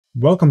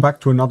Welcome back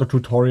to another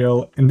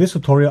tutorial. In this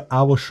tutorial,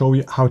 I will show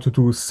you how to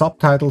do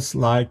subtitles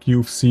like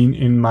you've seen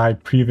in my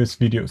previous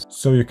videos.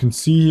 So you can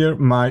see here,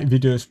 my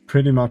video is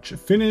pretty much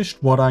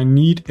finished. What I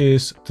need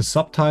is the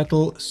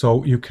subtitle.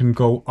 So you can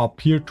go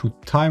up here to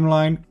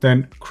timeline,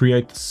 then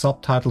create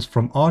subtitles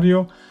from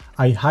audio.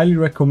 I highly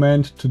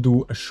recommend to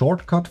do a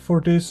shortcut for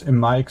this. In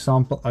my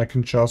example, I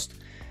can just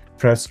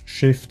press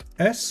Shift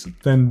S,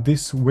 then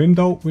this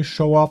window will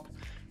show up.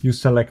 You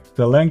select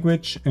the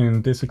language.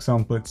 In this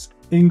example, it's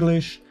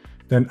English.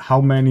 Then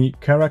how many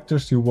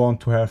characters you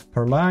want to have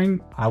per line.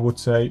 I would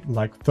say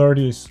like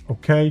 30 is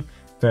okay.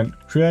 Then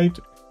create,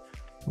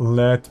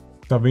 let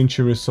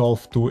DaVinci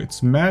Resolve do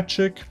its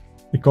magic.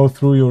 It goes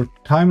through your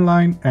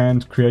timeline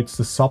and creates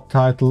the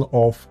subtitle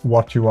of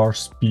what you are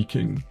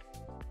speaking.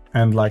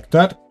 And like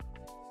that,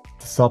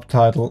 the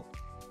subtitle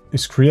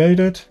is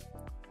created.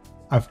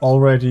 I've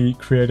already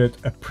created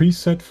a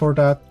preset for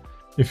that.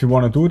 If you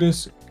want to do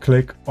this,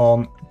 click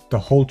on the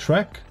whole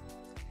track,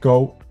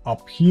 go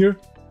up here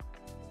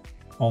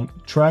on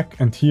track,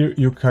 and here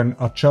you can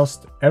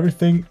adjust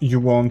everything you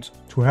want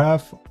to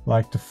have,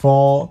 like the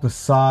font, the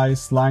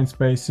size, line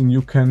spacing.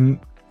 You can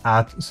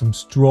add some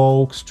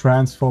strokes,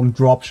 transform,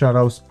 drop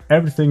shadows,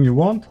 everything you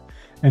want.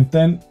 And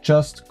then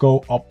just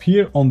go up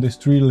here on these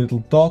three little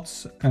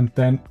dots and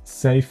then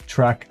save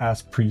track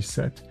as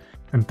preset.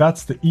 And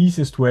that's the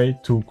easiest way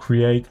to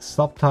create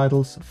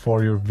subtitles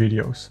for your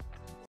videos.